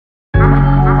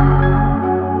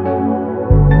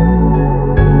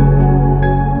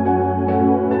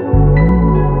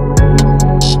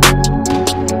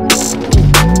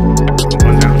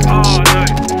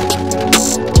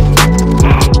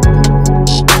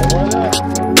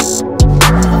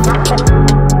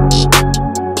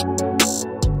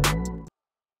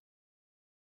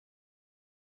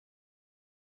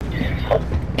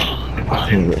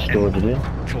store, did you?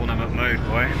 Tournament mode,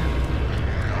 boy.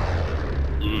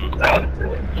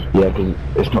 Yeah, because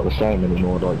it's not the same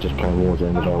anymore, like just playing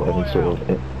Warzone without any sort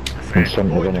of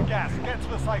incentive in it.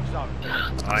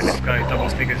 Alright, let's go. Double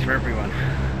figures for everyone.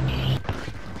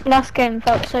 Last game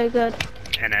felt so good.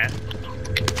 Innit?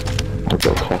 I've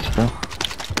got a cluster.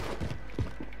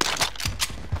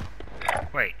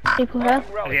 Wait. People here.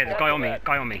 Oh yeah, there's a guy on me.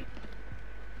 Guy on me.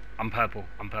 I'm purple.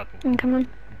 I'm purple. Come on.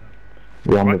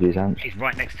 Yeah, I'm with you, Zance. He's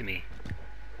right next to me.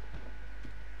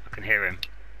 I can hear him.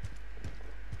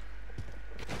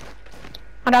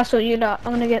 And I saw you lot.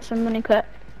 I'm gonna get some money quick.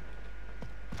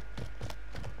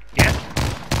 Yeah.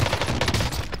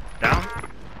 Down.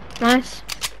 Nice.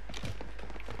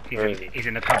 He's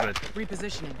in the cupboard.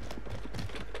 Repositioning.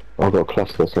 I've got a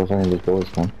cluster, so if any of these boys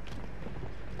come.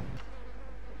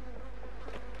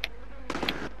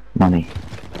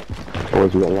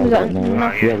 Boys, we got load right now.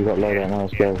 No. Yeah, we got load right now.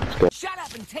 Let's go. Let's go. Shut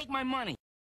up and take my money.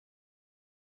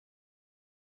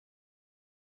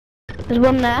 There's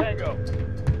one there.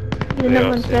 There's another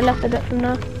one to the left a bit from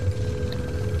there.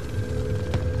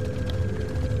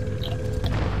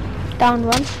 Down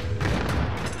one.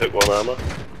 Took one armor.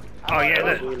 Oh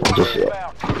yeah, look.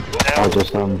 I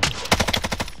just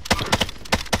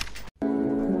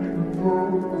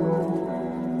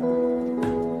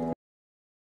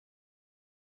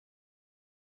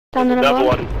Down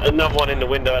Another one in the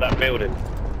window of that building.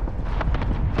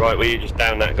 Right, where you just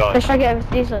down that guy. Let's try to get over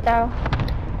these lot down.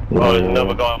 Oh, there's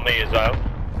another guy on me as well.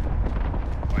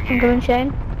 I'm going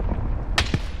Shane.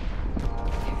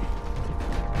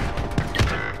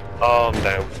 Oh, I'm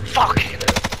down. Fuck! He's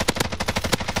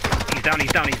down,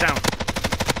 he's down, he's down.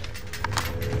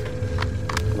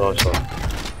 Nice one.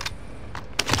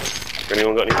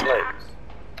 Anyone got any plates?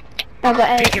 I've got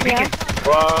 8. Beacon, beacon.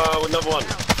 Whoa, another one.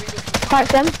 Crack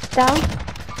them. Down.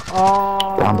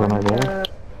 down over here.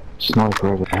 Sniper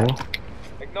over here.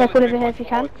 Circle over here if you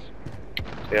can.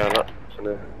 Yeah, I'm up.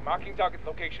 Marking target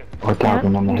location. I downed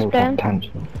him on the hilltop fence.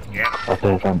 Yeah. Up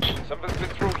there fence. Somebody's been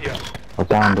through here. I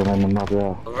downed him in the mud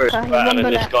there. I'm very Sorry, bad one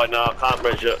at this bullet. guy now. I can't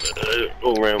measure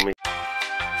all around me.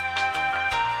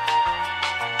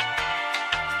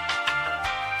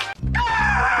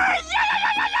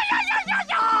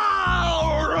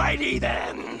 Alrighty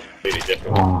then. Really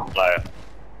different player.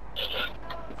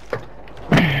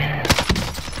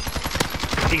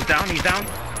 He's down, he's down.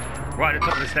 Right at the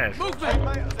top of the stairs. Movement.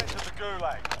 Teammates entered the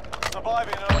gulag.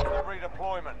 Surviving earns them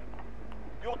redeployment.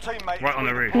 Your teammate. Right on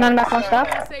the roof. None back on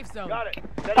stuff. Safe zone. Got it.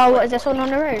 Oh, what is this one on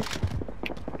the roof?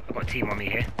 I've got a team on me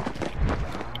here.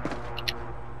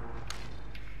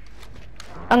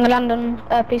 I'm gonna land on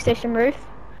police station roof.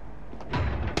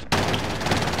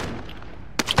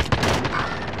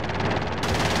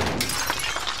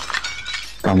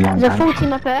 There's a full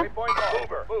team up here. Point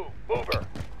over. Mover.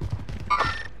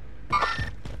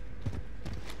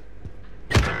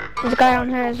 There's a guy on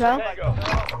here as well.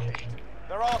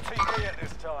 They're RTB at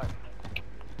this time.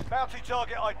 Bounty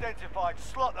target identified.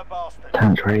 Slot the bastard.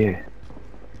 Tanks, where are you?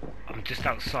 I'm just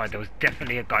outside. There was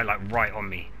definitely a guy like right on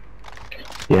me.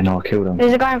 Yeah, no, I killed him.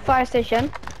 There's a guy on fire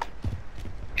station.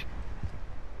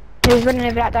 He's running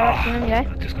over that direction anyway.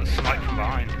 I just got sniped from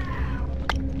behind.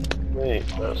 Mate,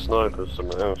 that sniper's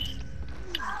someone else.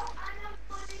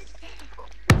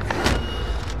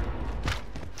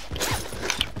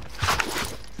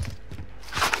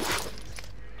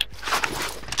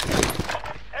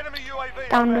 Enemy UAV.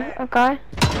 Down overhead. a guy.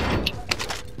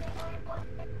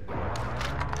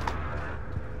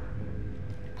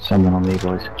 Someone on me,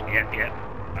 boys. Yeah, yeah.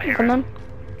 I hear Come it. on.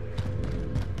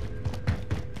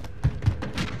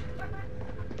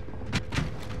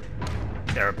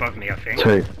 They're above me, I think.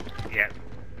 2. Yeah.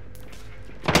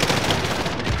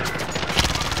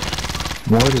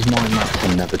 Why does my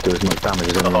Maxim never do as much damage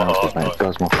as anyone else's, mate? It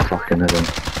does my fucking head.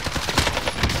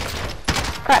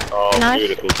 Crack. Oh, Nice.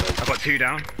 beautiful. I've got 2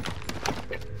 down.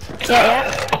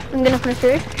 Yeah. I'm gonna finish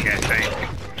through. Yeah, same.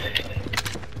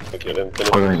 Okay, then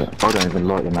I don't even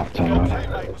like the Maxim, Your man.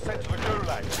 teammate was sent to the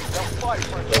gulag. They'll fight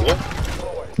for it.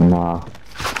 Yeah? Nah.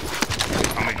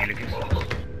 I'm with you, Lucas.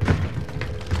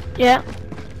 Yeah.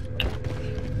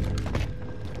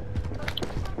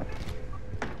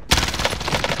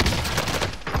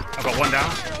 I've got 1 down.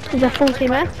 There's a full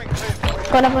team here.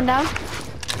 Got another one down.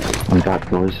 I'm back,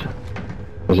 boys.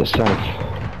 Was it safe?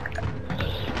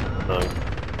 No.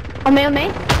 On me.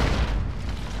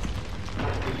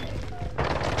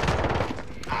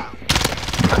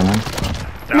 Come on.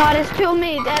 Down. No, there's 2 on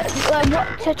me.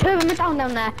 So 2 of them are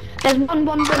down there. There's one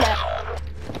bullet.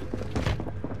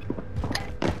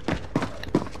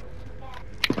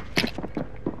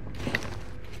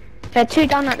 There are 2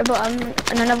 down at the bottom,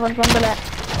 and another one's 1 bullet.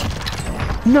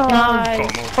 No. Got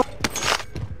 'em all.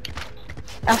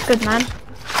 That's good, man.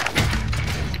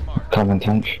 Carbon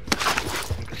tank.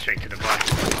 Go straight to the buy.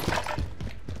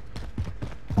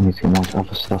 I need to get my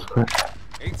other stuff quick.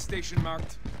 Aid station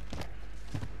marked.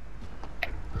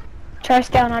 Try to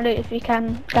stay on our loot if you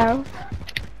can, Daryl.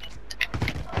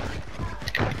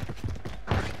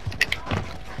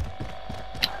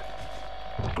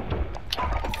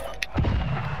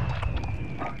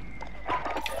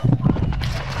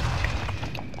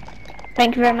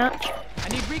 Thank you very much. I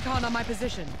need recon on my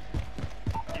position.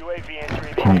 UAV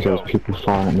entry. Times there's people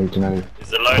firing at me, do you know? Is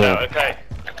the loadout okay?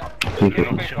 People,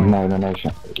 Yeah, not sure. no,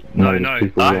 No, there's no.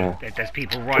 people, yeah. There's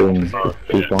people right Green, opposite.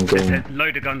 people on There's green. a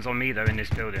load of guns on me though in this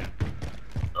building.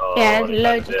 Oh, Yeah, right, there's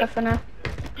loads of that's stuff in there.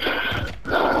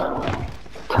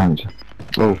 Tank.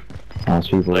 Oh, that's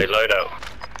people. They load out.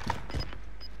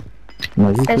 No,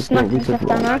 you There's could, yeah, we nothing could, left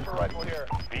down there. Rifle here.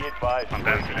 Be advised. I'm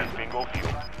going for them. Bingo fuel.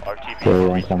 RTB.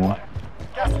 yeah, I'm coming.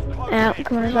 Gas is close. Yeah,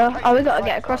 come on as well. Oh, we gotta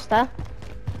get across there.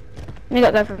 We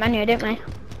gotta go for menu, didn't we?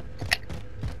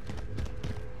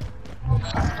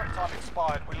 Time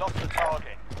expired. We lost the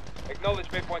target. Acknowledge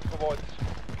waypoint towards.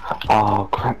 Oh,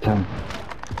 cracked him.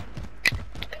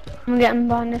 I'm getting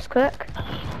behind this quick.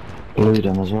 Blued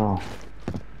him as well.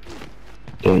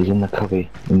 Yeah, he's in the cubby,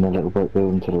 in the little brick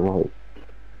building to the right.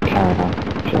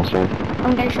 Caravan, shall I say.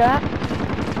 I'm getting shot.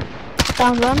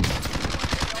 Down one.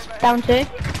 Down two.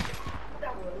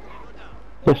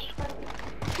 Yes.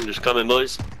 I'm just coming,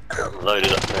 boys. I'm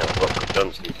loaded up now. I've got good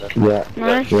guns in there. Yeah,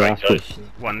 Nice. yeah, Great, that's good. guys.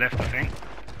 One left, I think.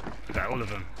 Is that all of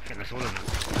them? I think that's all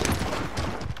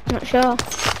of them. Not sure.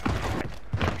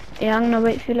 Yeah, I'm gonna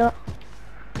wait for you lot.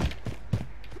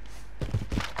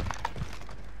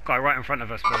 Guy right in front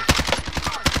of us, boys.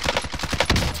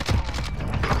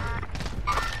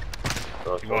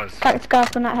 Nice He one. was. Cracked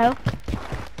scarf on that hill.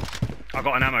 I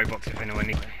got an ammo box if anyone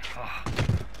needs it. Oh.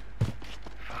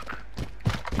 Fuck.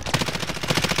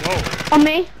 Whoa. On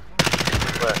me.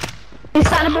 Where? He's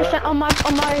sat in a bush on my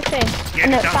thing. Yeah,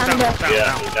 No, down, sat in a down, bush. down, Yeah,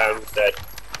 down. he's down, dead.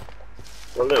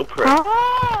 What a little prick.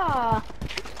 Ah!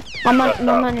 My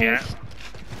money Yeah. is.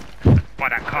 By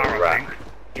that car, I Right. think.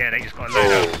 Yeah, they just got a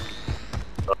load out.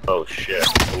 Oh. Oh shit.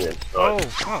 Yeah, Oh, right.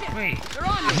 fuck me. They're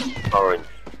on me. Orange.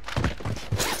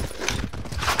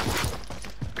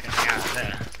 Get me out of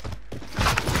there.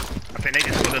 I think they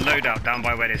just got the loadout down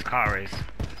by where this car is.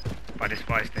 By this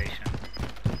fire station.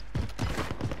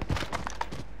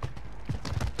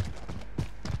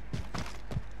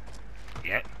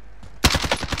 Yep.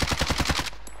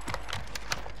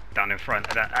 Down in front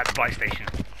at the buy station.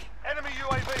 Enemy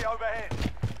UAV overhead.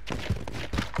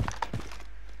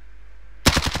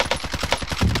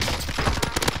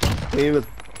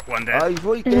 One there.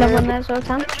 There's another one there as well,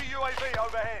 Tam. Enemy UAV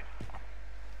overhead.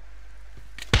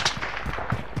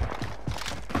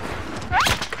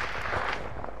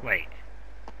 Wait.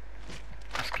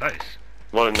 That's close.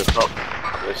 One in the top.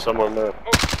 There's someone there.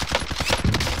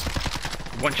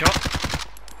 One shot.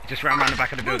 He just ran around the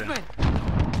back of the building. Movement.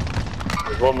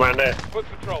 There's one round there. Foot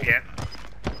patrol. Yep.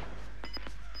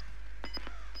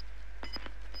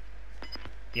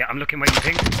 Yeah, I'm looking where you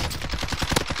pinged.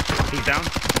 He's down.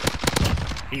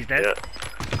 He's dead. Yeah.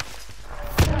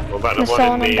 What about the There's one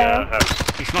someone in on the there.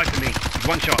 house? He sniped at me. He's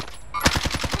one shot.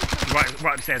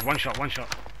 Right upstairs. One shot. One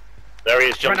shot. There he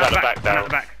is, jumped out the back Run down. out the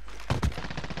back.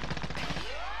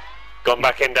 Gone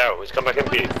back in down. He's come back in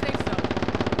for you. Safe zone.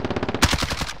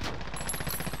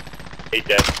 He's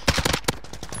dead.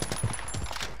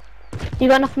 You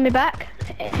got enough for me back?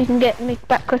 If you can get me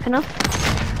back quick enough.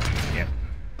 Yep.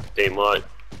 Team white.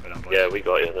 Well done, boys. Yeah, we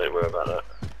got you. Don't worry about that.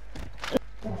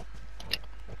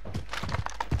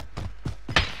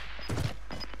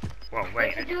 Well,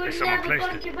 wait. There's someone close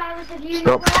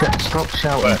to. Stop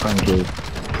shouting, thank you.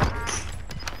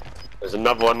 There's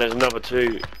another one. There's another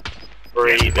two.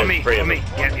 Three. Yeah, on There's me. three On of me. them.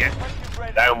 Yeah, yeah.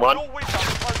 Ready. Down one. Your window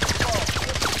close to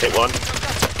fire. Hit one.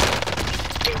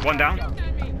 One down.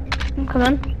 Come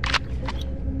on.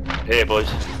 Here, boys.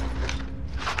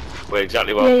 We're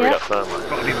exactly what Yeah, I freed yeah. up now.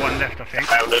 Got to be one left, I think.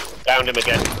 Downed him. Downed him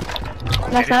again.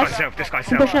 That's Yeah, nice. this guy's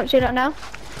I'm pushing self. up to you lot now.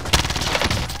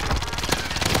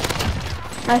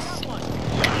 Nice.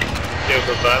 Kill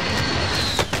confirmed.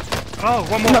 Oh,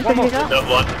 one more. Not One more. pushing you lot.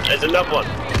 Another one. There's another one.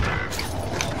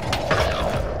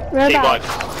 Roll Team back.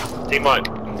 white. Team white.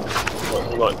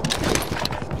 Team white.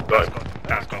 Right.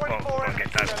 That's got 24 Gotta get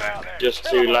enemies that still out back. there. Just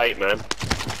too late, man.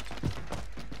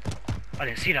 I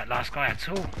didn't see that last guy at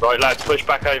all. Right, lads, push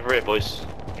back over here, boys.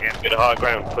 Yeah, Get a higher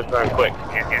ground. Push around quick.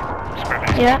 yeah. Just grab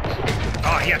it. Yeah.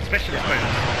 Oh, he had specialist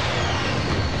bonus.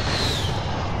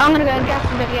 I'm gonna go and gas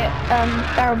and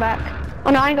get barrel back.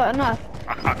 Oh no, I ain't got enough.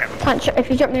 I'll get one. Punch if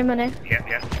you drop me your money. Yeah,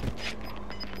 yeah.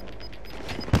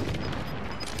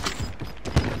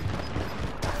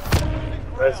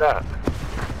 Where's that?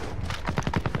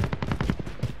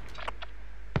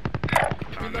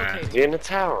 Down there. Is he in the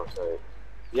tower or something?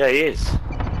 Yeah, he is.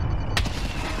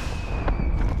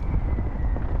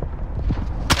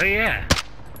 Oh yeah.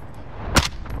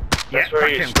 That's where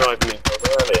he was driving me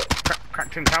from earlier.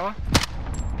 Cracked him, tower.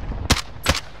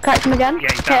 Cracked him again.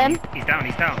 Yeah, he's Hit down. him. He's down.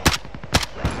 He's down.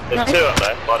 There's two up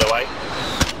there, by the way.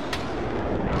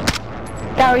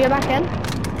 Daryl, you're back in.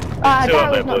 Ah, Two up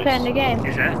Daryl's there, not boys. playing the game.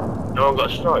 Is there? No one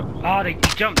got a strike. Oh, he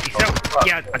jumped. He fell. fuck.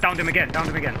 Yeah, I downed him again. Downed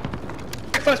him again.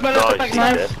 Nice, he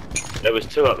did. There was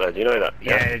two up there, do you know that?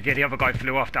 Yeah, the other guy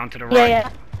flew off down to the right. Yeah, yeah.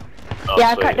 Oh, Yeah,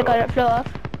 I sweet, cracked the guy alright. that flew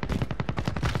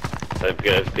off. Don't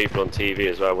forget there's people on TV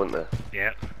as well, wouldn't there?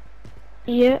 Yeah.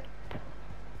 Yep.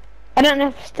 I don't know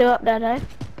if it's still up there though.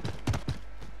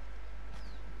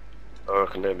 I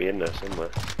reckon they'll be in there somewhere.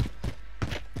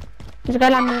 There's a guy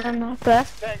landing on the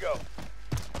first. Tango.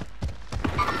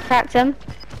 Cracked him.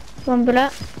 One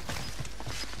bullet.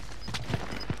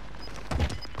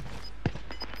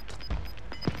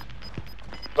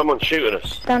 Someone's shooting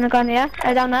us. Down the gun here.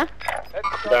 Down there.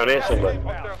 Down here somewhere.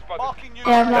 Inbound. Marking you.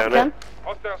 Yeah, I've Down knocked there. him.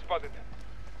 Hostile spotted.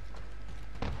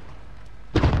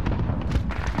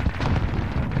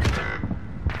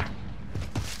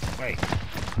 Wait.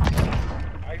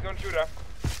 Eyes on shooter.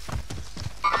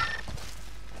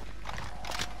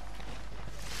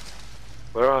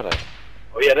 Where are they?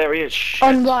 Oh yeah, there he is. Shit.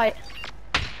 On right.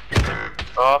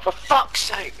 Oh, for fuck's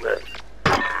sake, man.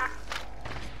 I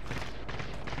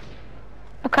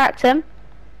cracked him.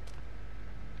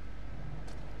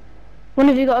 One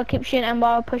of you got to keep shooting him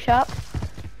while I push up.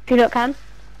 If you look can.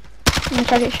 And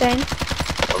check it, Shane.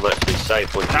 I'm actually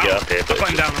safe once you Down. get up here, I've but got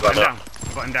him down. I've got him down.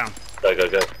 I've got him down. Go, go,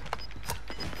 go.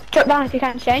 Drop down if you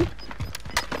can, Shane.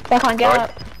 I can't get Alright.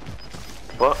 up.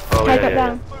 What? Oh Take yeah, it yeah,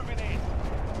 down. Moving in.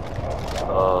 yeah.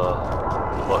 Oh,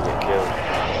 you might get killed.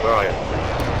 Where are you?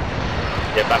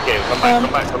 Yeah, back here. Come back,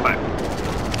 come back, come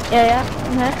back. Yeah, yeah.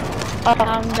 I'm here. Oh,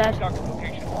 I'm dead. Target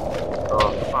location.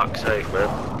 Oh, fuck's sake, man.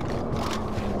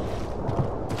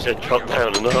 You said drop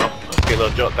down and up. Fucking I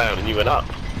dropped down and you went up.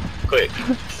 Quick.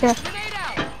 Yeah. Grenade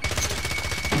out.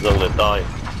 I'm gonna die.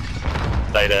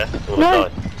 Stay there. I'm gonna No.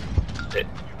 die. Shit.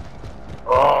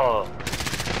 Oh,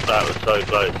 that was so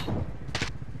close.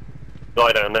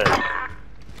 Die down there.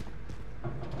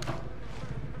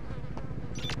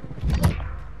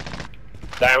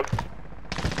 Down.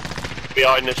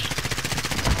 Behind us.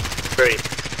 3.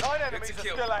 9 enemies are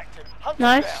kill. still active. Hunt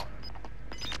Nice. them down.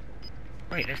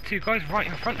 Wait, there's two guys right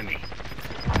in front of me.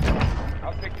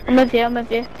 I'll take the I'm with you, I'm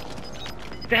with you.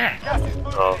 There. Gas is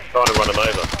moving Oh, in. trying to run them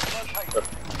over. Located.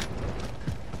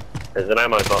 There's an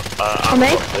ammo box. On Ammo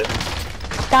me? box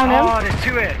here. Down him. Oh, there's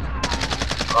two here.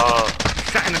 Oh,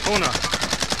 Sat in the corner.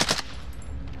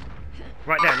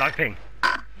 Right there, live ping.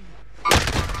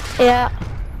 Yeah.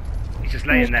 He's just He's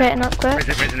laying there. pitting up quick.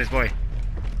 Prison his boy.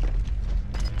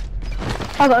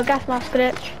 I got a gas mask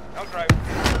glitch. I'll drive.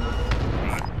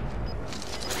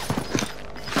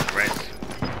 Reds.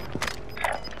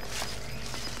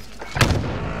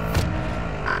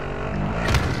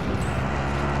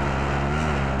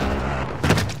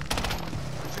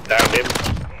 down him.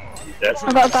 He's dead.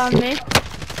 I got a guy on me.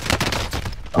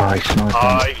 Oh, he's sniping.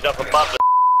 Oh, he's up above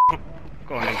the...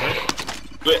 Go on then,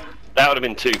 Chris. That would have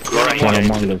been too great. One on Yeah,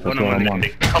 one, Lucas, one on one on one. one.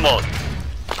 Come on.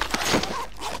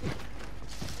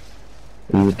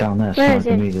 He was down there Where is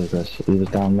sniping he? me, Lucas. He was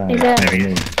down there. He's there. There he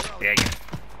sniping is. me. Yeah, yeah.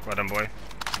 Well done, boy.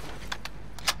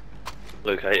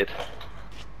 Located.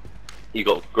 You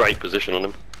got great position on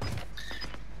him.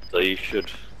 So you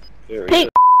should... Very Pete.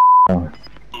 Oh,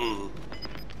 Mm.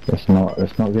 let's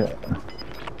not get...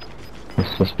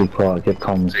 Let's just be quiet, get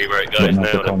comms. See where it goes Getting off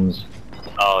now, the then. comms.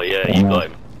 Oh yeah, Yeah, you no. got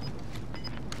him.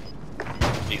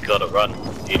 He's got to run.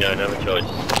 You don't have a choice.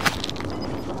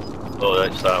 Oh,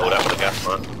 don't start all that with the gas,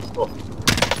 man. Oh.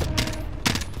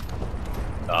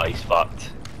 Ah, he's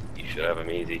fucked. You should have him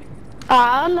easy.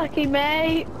 Ah, unlucky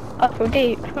mate. Up from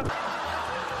deep.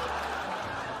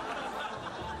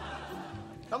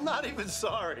 I'm not even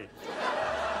sorry.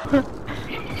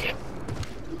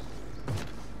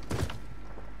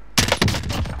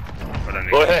 Well done,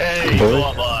 Oi, Nick. hey, Boys.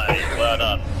 oh boy, well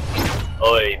done.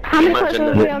 Oi, How many points imagine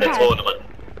have the, we the had? tournament.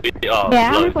 Oh, Yeah, how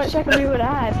many loads. points reckon we would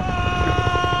have?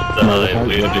 No, No,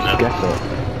 we we'll don't just know. guess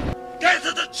it. Get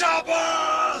to the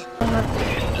chopper!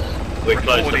 We're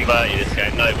close 40. to 30 this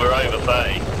game. No, we're over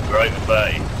 30. We're over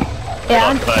 30. Yeah,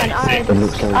 Like 100%. I 36. It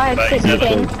looks had, like I had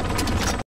 16.